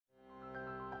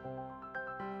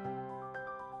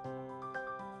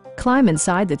climb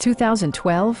inside the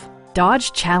 2012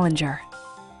 Dodge Challenger.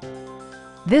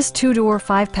 This two-door,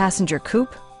 five-passenger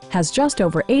coupe has just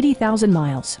over 80,000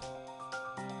 miles.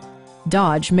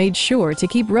 Dodge made sure to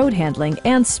keep road handling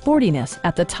and sportiness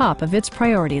at the top of its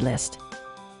priority list.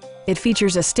 It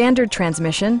features a standard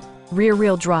transmission,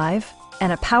 rear-wheel drive,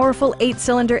 and a powerful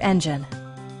 8-cylinder engine.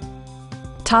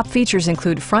 Top features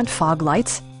include front fog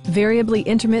lights, variably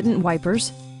intermittent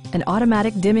wipers, an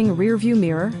automatic dimming rear-view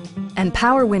mirror, and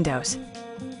power windows.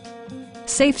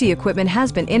 Safety equipment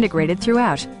has been integrated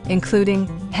throughout, including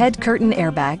head curtain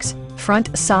airbags,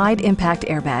 front side impact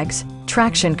airbags,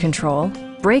 traction control,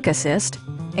 brake assist,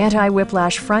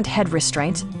 anti-whiplash front head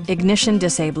restraints, ignition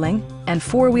disabling, and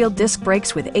four-wheel disc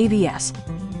brakes with ABS.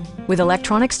 With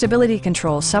electronic stability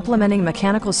control supplementing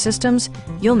mechanical systems,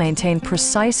 you'll maintain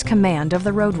precise command of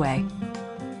the roadway.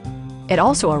 It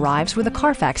also arrives with a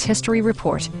Carfax history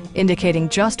report, indicating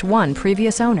just one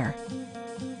previous owner.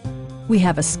 We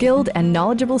have a skilled and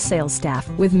knowledgeable sales staff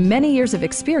with many years of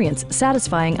experience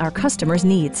satisfying our customers'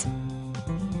 needs.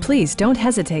 Please don't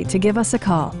hesitate to give us a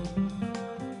call.